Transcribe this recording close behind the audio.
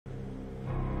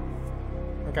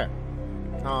Okay.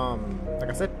 Like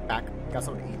I said, back. Got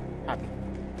something to eat. Happy.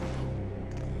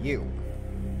 You.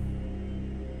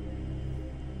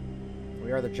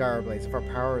 We are the Gyro Blades. If our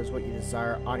power is what you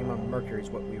desire, Anima Mercury is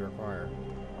what we require.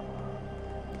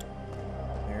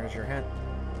 There's your hint.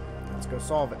 Let's go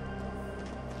solve it.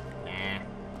 Nah.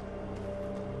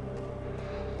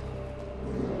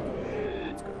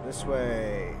 Let's go this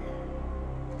way.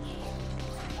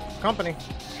 Company.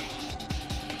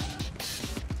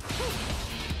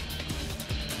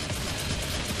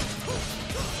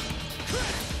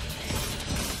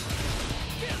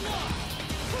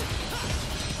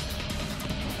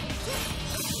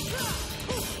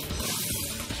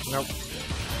 Nope.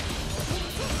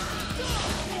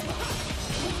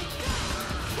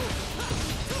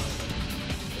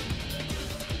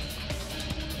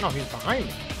 Oh, he's behind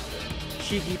me.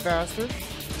 Cheeky bastard.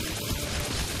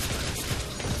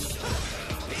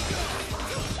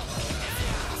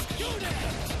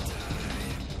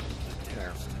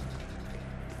 There.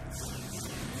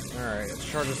 Alright, let's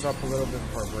charge this up a little bit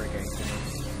before I break anything.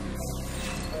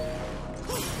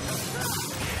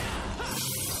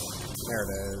 There it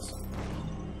is.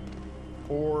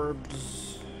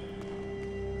 Orbs.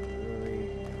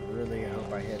 Really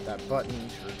hope I hit that button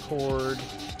to record.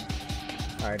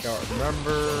 I don't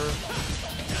remember.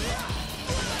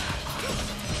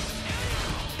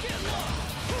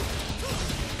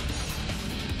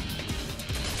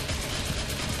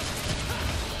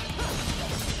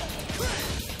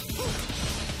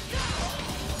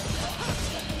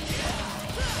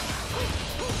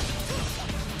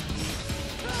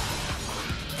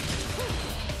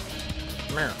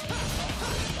 Come here.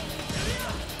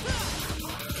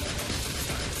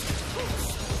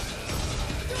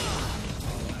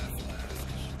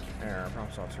 There,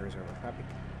 problem solved. Series over. Happy?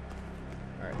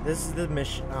 Alright, this is the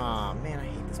mission. Aw, man, I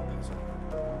hate this puzzle.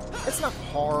 It's not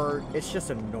hard, it's just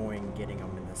annoying getting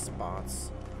them in the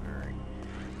spots. Alright.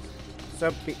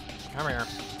 So, come here.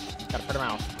 Gotta put him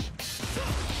out.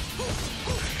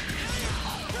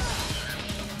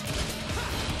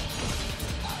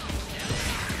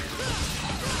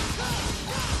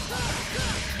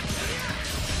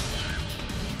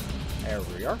 There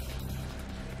we are.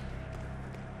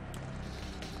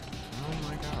 Oh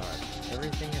my god.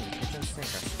 Everything in the kitchen sink, I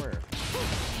swear.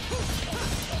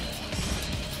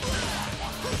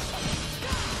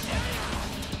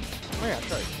 Oh yeah,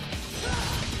 that's right.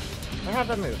 I have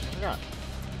that move. I forgot.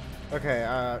 Okay,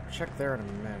 check there in a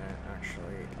minute,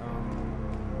 actually.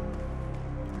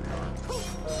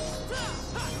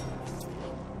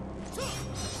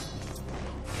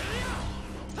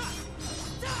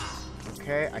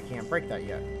 Okay, I can't break that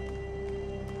yet.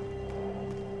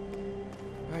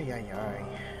 Ay, ay, ay.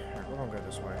 Alright, we're gonna go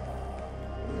this way.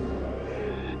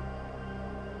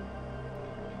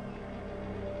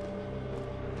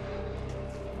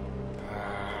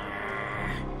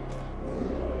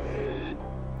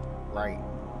 Right.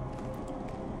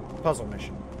 Puzzle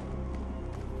mission.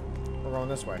 We're going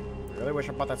this way. I really wish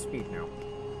I bought that speed now.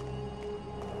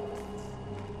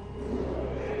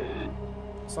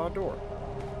 Saw a door.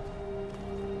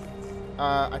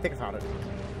 I think I found it.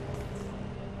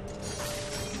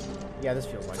 Yeah, this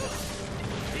feels like it.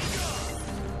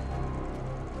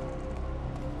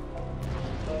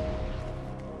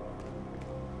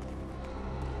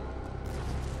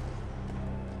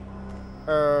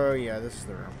 Oh, yeah, this is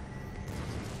the room.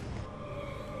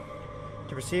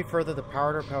 To proceed further, the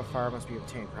power to repel fire must be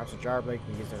obtained. Perhaps a gyro blade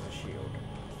can be used as a shield.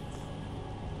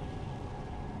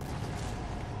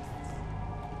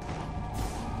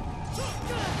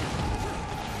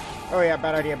 Oh yeah,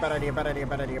 bad idea, bad idea, bad idea,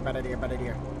 bad idea, bad idea, bad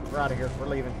idea. We're out of here. We're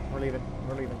leaving. We're leaving.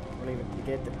 We're leaving. We're leaving. You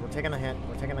get it? We're taking a hint.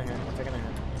 We're taking a hint. We're taking a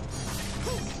hint.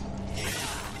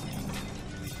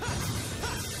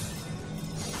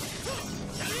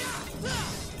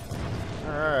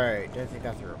 Alright, didn't think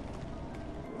that through.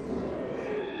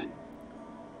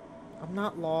 I'm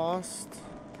not lost.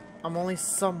 I'm only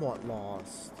somewhat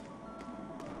lost.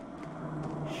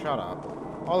 Shut up.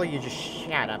 All of you just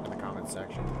shut up in the comment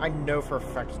section. I know for a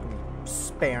fact it's going to be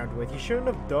spammed with, you shouldn't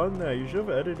have done that, you should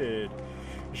have edited.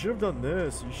 You should have done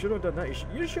this, you should have done that,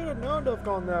 you should have known to have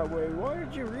gone that way. Why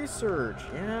did you research?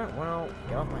 Yeah, well,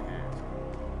 get off my ass.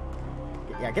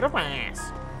 Yeah, get off my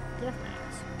ass. Get off my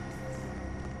ass.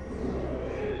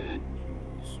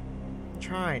 Jeez. I'm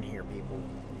trying here, people.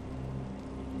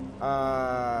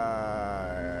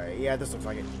 Yeah, this looks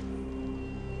like it.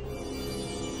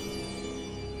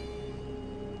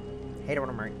 Hate it when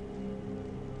I'm right.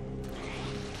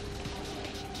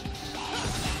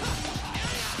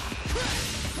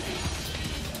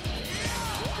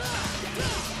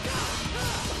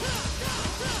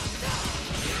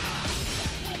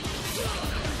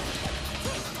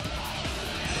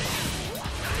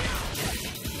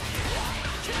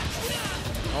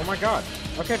 my god.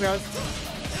 Okay, guys.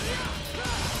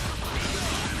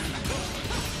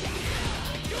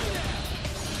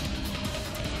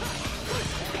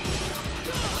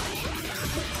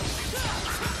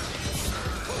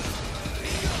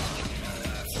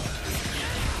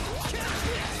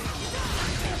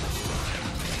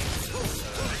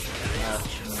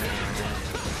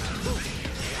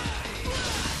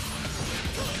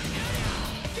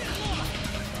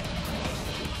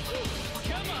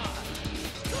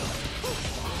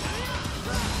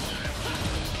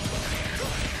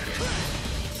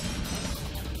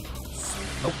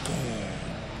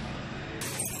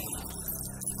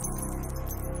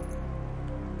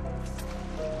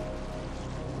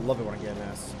 Love it when I get an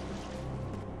S.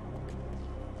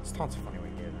 This taunt's funny when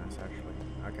you get an S, actually.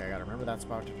 Okay, I gotta remember that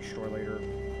spot to destroy later.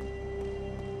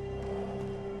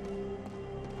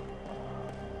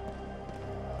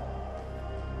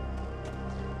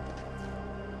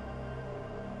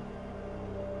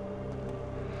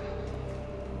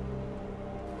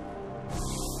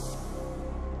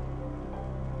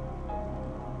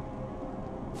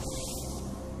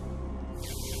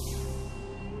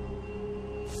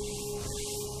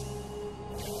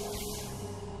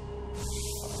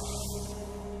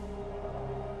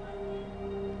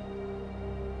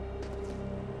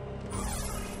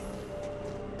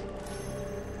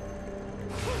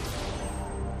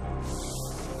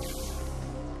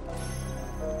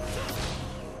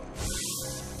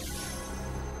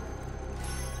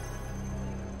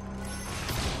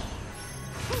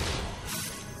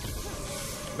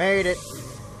 Made it.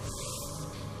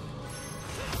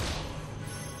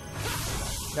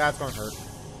 That's gonna hurt.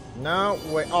 No,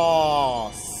 wait.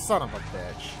 Oh, son of a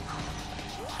bitch.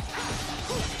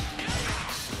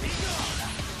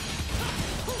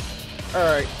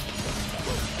 Alright.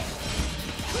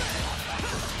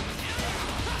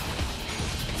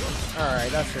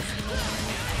 Alright, that's just annoying.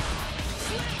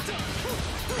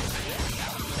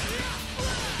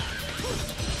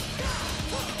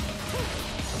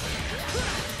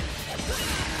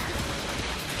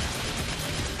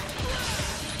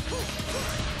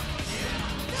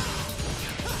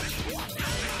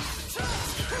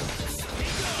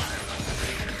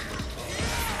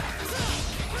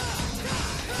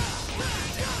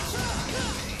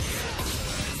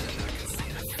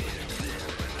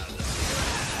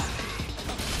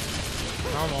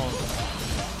 Come on.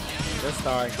 This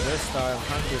die, I'm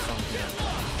trying to do something.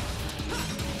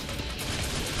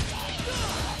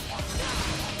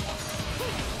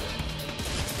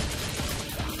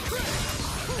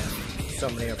 So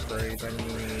many upgrades I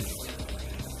need.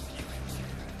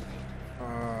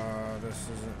 This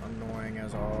isn't annoying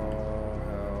as all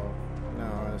hell. No,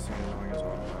 this isn't annoying as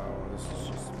all hell. This is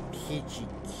just peachy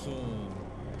keen.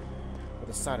 With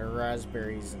a side of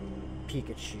raspberries and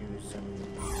Pikachus and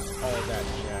all that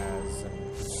jazz,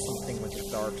 and something with the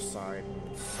dark side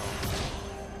and something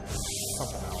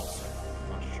else.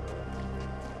 I'm not sure.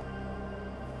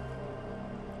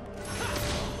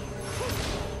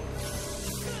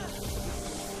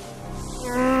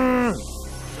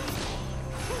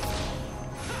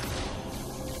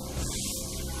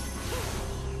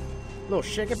 Little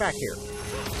shit, get back here.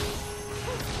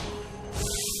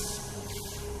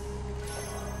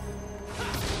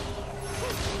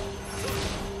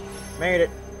 Made it.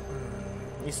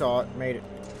 You saw it. Made it.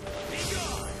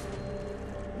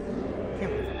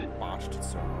 Can't believe I botched it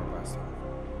so hard last time.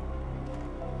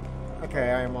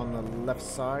 Okay, I am on the left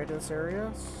side of this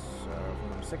area, so if I'm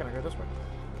not mistaken, I go this way.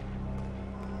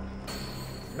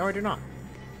 No, I do not. I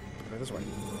go this way.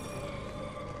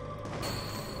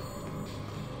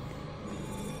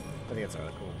 I think it's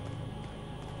rather cool.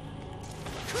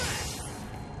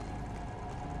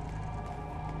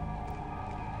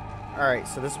 Alright,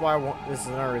 so this is why I want. This is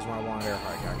another reason why I wanted air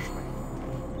hike, actually.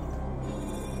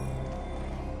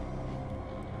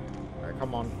 Alright,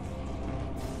 come on.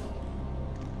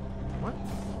 What?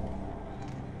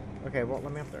 Okay, well,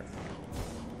 let me up there.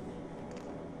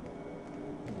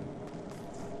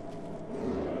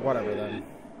 Whatever then.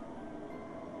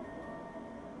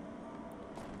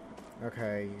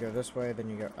 Okay, you go this way, then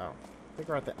you go. Oh, I think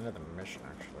we're at the end of the mission,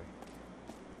 actually.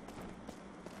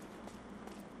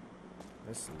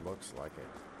 This looks like it.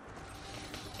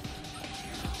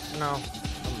 No, I'm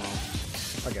wrong.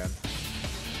 Again.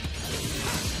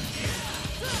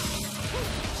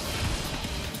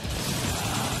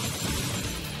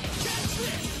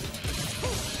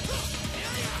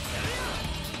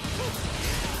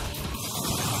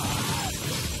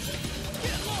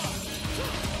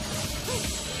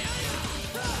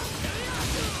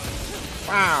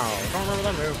 Wow, don't remember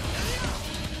that move.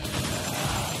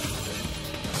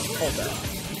 Hold that.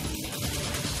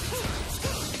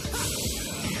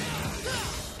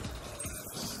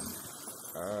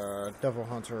 Devil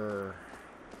Hunter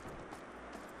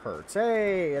hurts.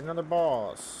 Hey, another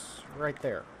boss. Right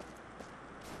there.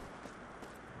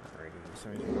 Alrighty, so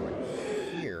he's going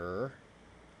here.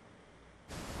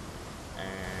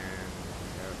 And...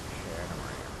 okay, I know where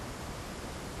I am.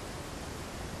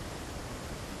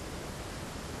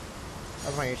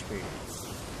 How's my HP?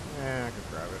 I could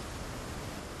grab it.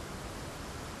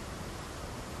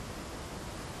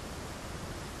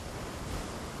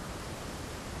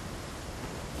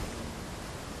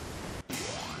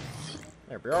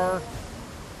 There we are.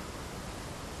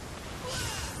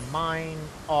 Mine.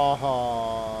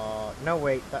 Oh no!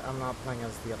 Wait, I'm not playing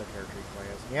as the other character you play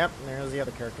as. Yep, there's the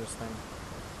other character's thing.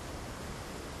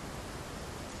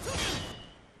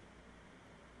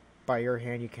 By your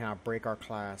hand, you cannot break our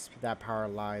clasp. That power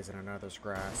lies in another's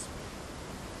grasp.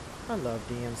 I love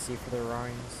DMC for their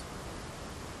rhymes,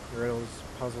 riddles,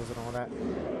 puzzles, and all that.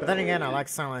 But then again, I like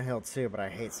Silent Hill too. But I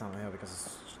hate Silent Hill because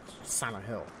it's Silent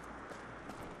Hill.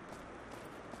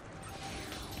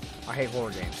 I hate horror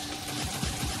games.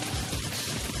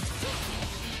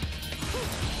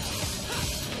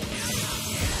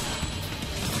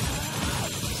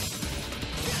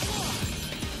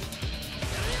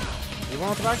 You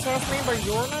want to backslash me, but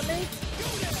you're not me?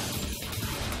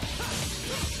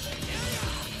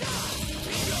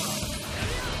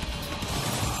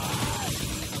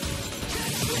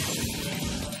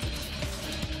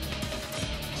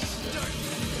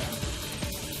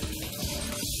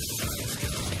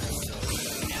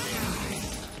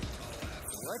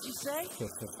 What'd you say?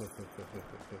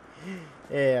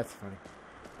 Yeah, that's funny.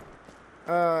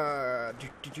 Alright.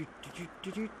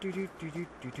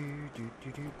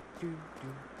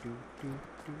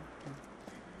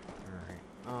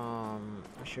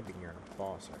 I should be near a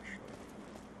boss actually.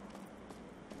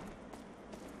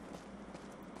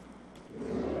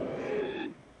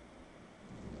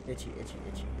 Itchy, itchy,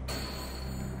 itchy.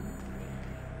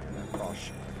 And that boss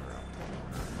should be around.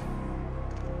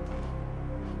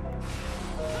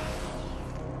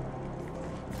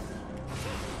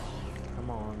 Come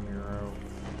on, Miro.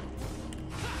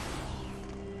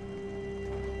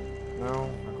 No,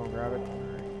 not gonna grab it.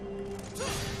 Alright.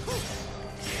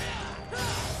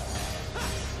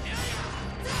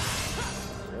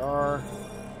 There we are.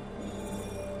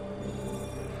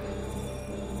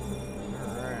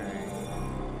 Alright.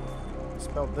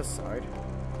 Spelled this side.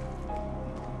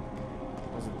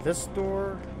 Was it this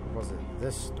door? Or was it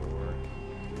this door?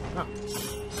 Huh.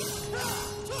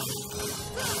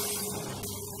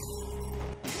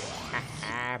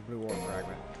 Haha, blue ore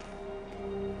fragment.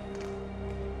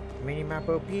 Mini map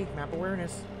OP, map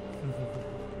awareness.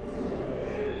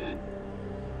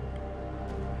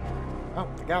 Oh,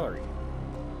 the gallery.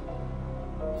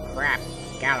 Crap,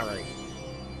 gallery.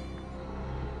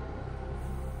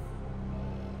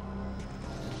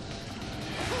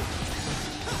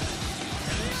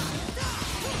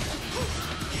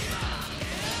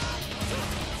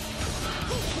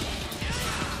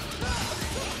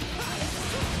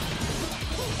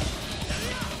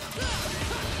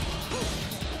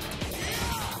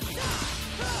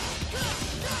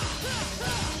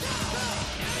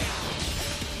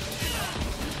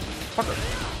 Fucker.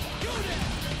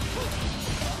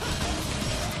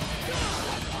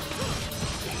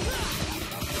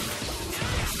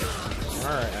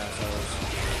 Alright, assholes.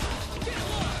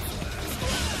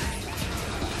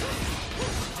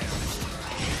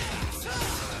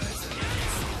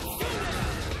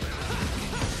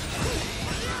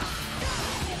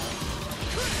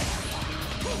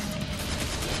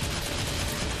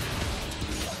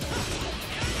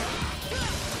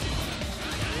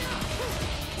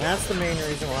 That's the main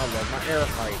reason why I love my air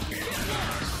fight.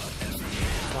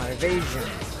 My evasion.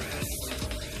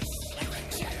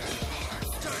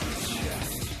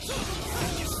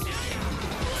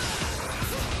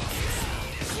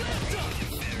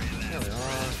 There we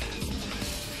are.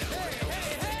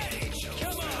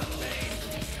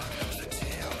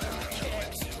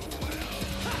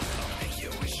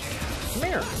 Come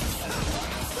here.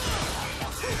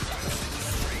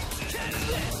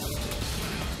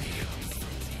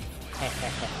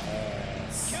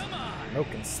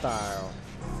 Smoking style.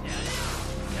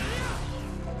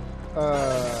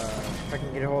 If I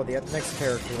can get a hold of the next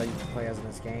character that you can play as in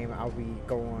this game, I'll be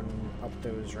going up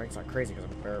those ranks like crazy because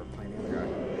I'm better playing the other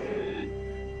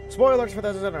guy. Spoilers for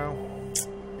those who don't know.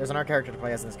 There's another character to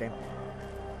play as in this game.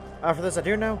 For this I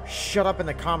do know, shut up in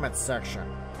the comments section.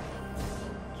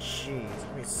 Jeez,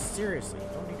 I mean seriously,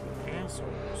 don't need to be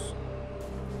assholes.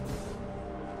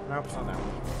 Nope, it's not that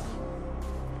one.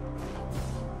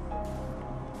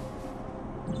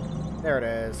 There it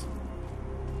is.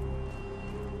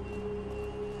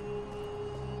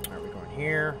 There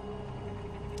here.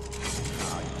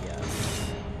 Ah,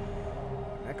 yes.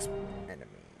 Next enemy.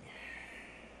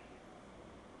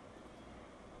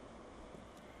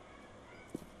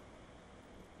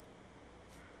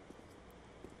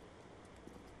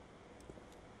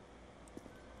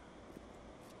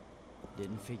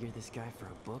 Didn't figure this guy for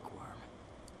a bookworm.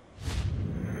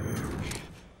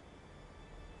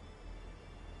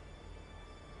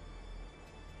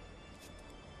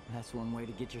 That's one way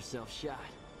to get yourself shot.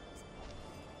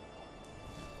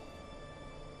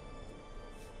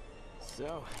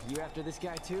 So, you after this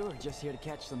guy too, or just here to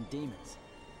catch some demons?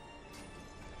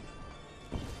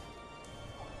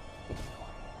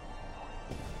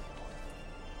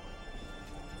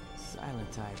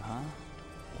 Silent type, huh?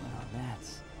 Well,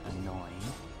 that's annoying.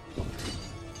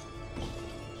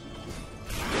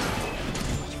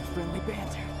 Much for friendly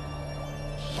banter.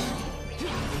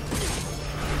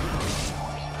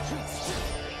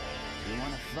 You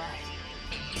wanna fight?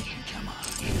 Come on.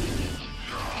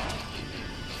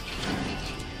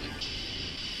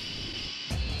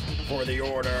 For the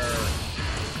order.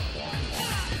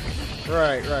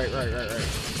 Right.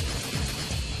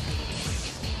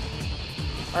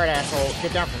 Alright, asshole.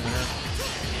 Get down from there.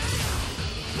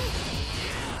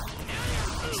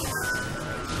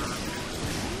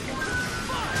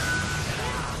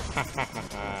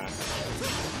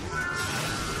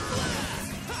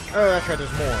 Oh, that's right,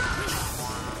 there's more.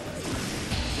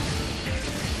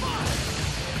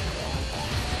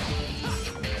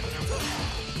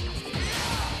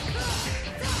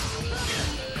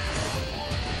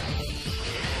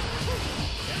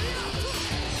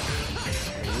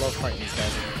 I love fighting these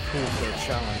guys. Cool for a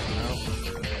challenge, you know?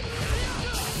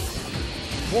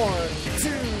 1, 2,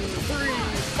 3,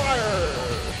 fire!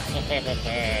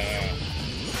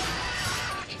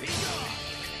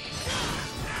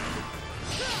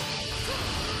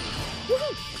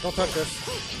 Don't touch us.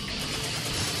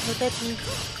 Don't touch me.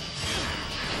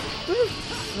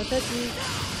 Don't touch me.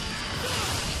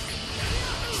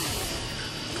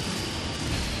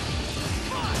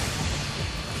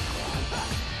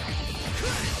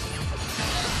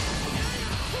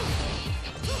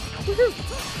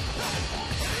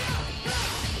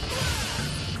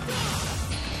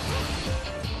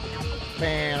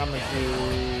 Man, I'm gonna do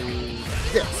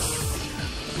this.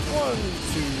 1,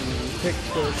 2, pick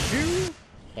the shoe.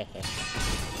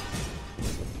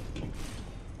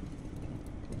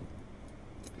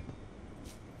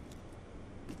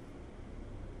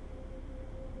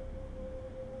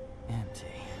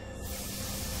 Empty.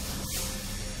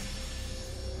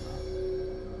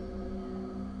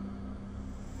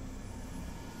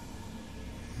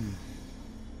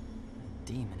 A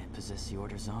demon had possessed the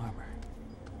Order's armor.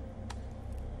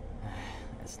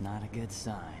 That's not a good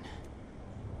sign.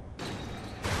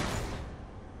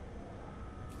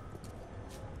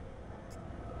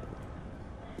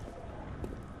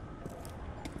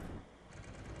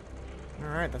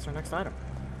 Alright, that's our next item.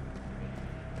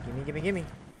 Gimme.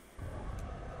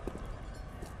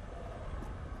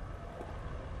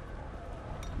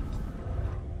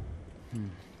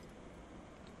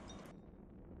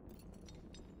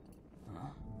 Huh?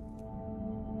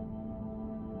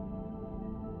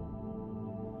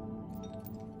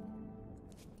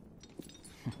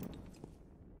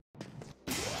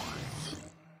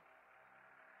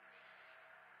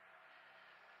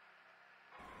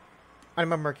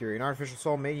 Anima Mercury, an artificial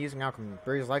soul made using alchemy,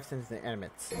 breathes life into the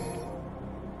animates.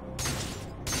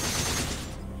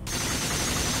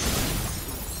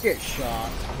 Get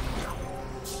shot.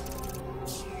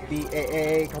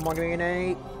 BAA, come on, give me an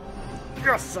A.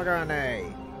 Yes, I got an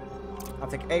A. I'll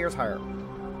take A or higher.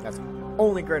 That's the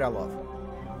only grade I love.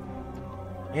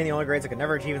 And the only grades I could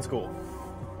never achieve in school.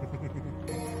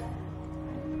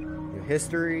 New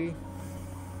history.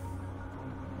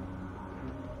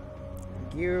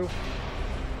 Thank you.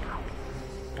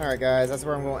 Alright guys, that's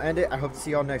where I'm going to end it. I hope to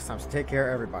see y'all next time, so take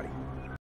care everybody.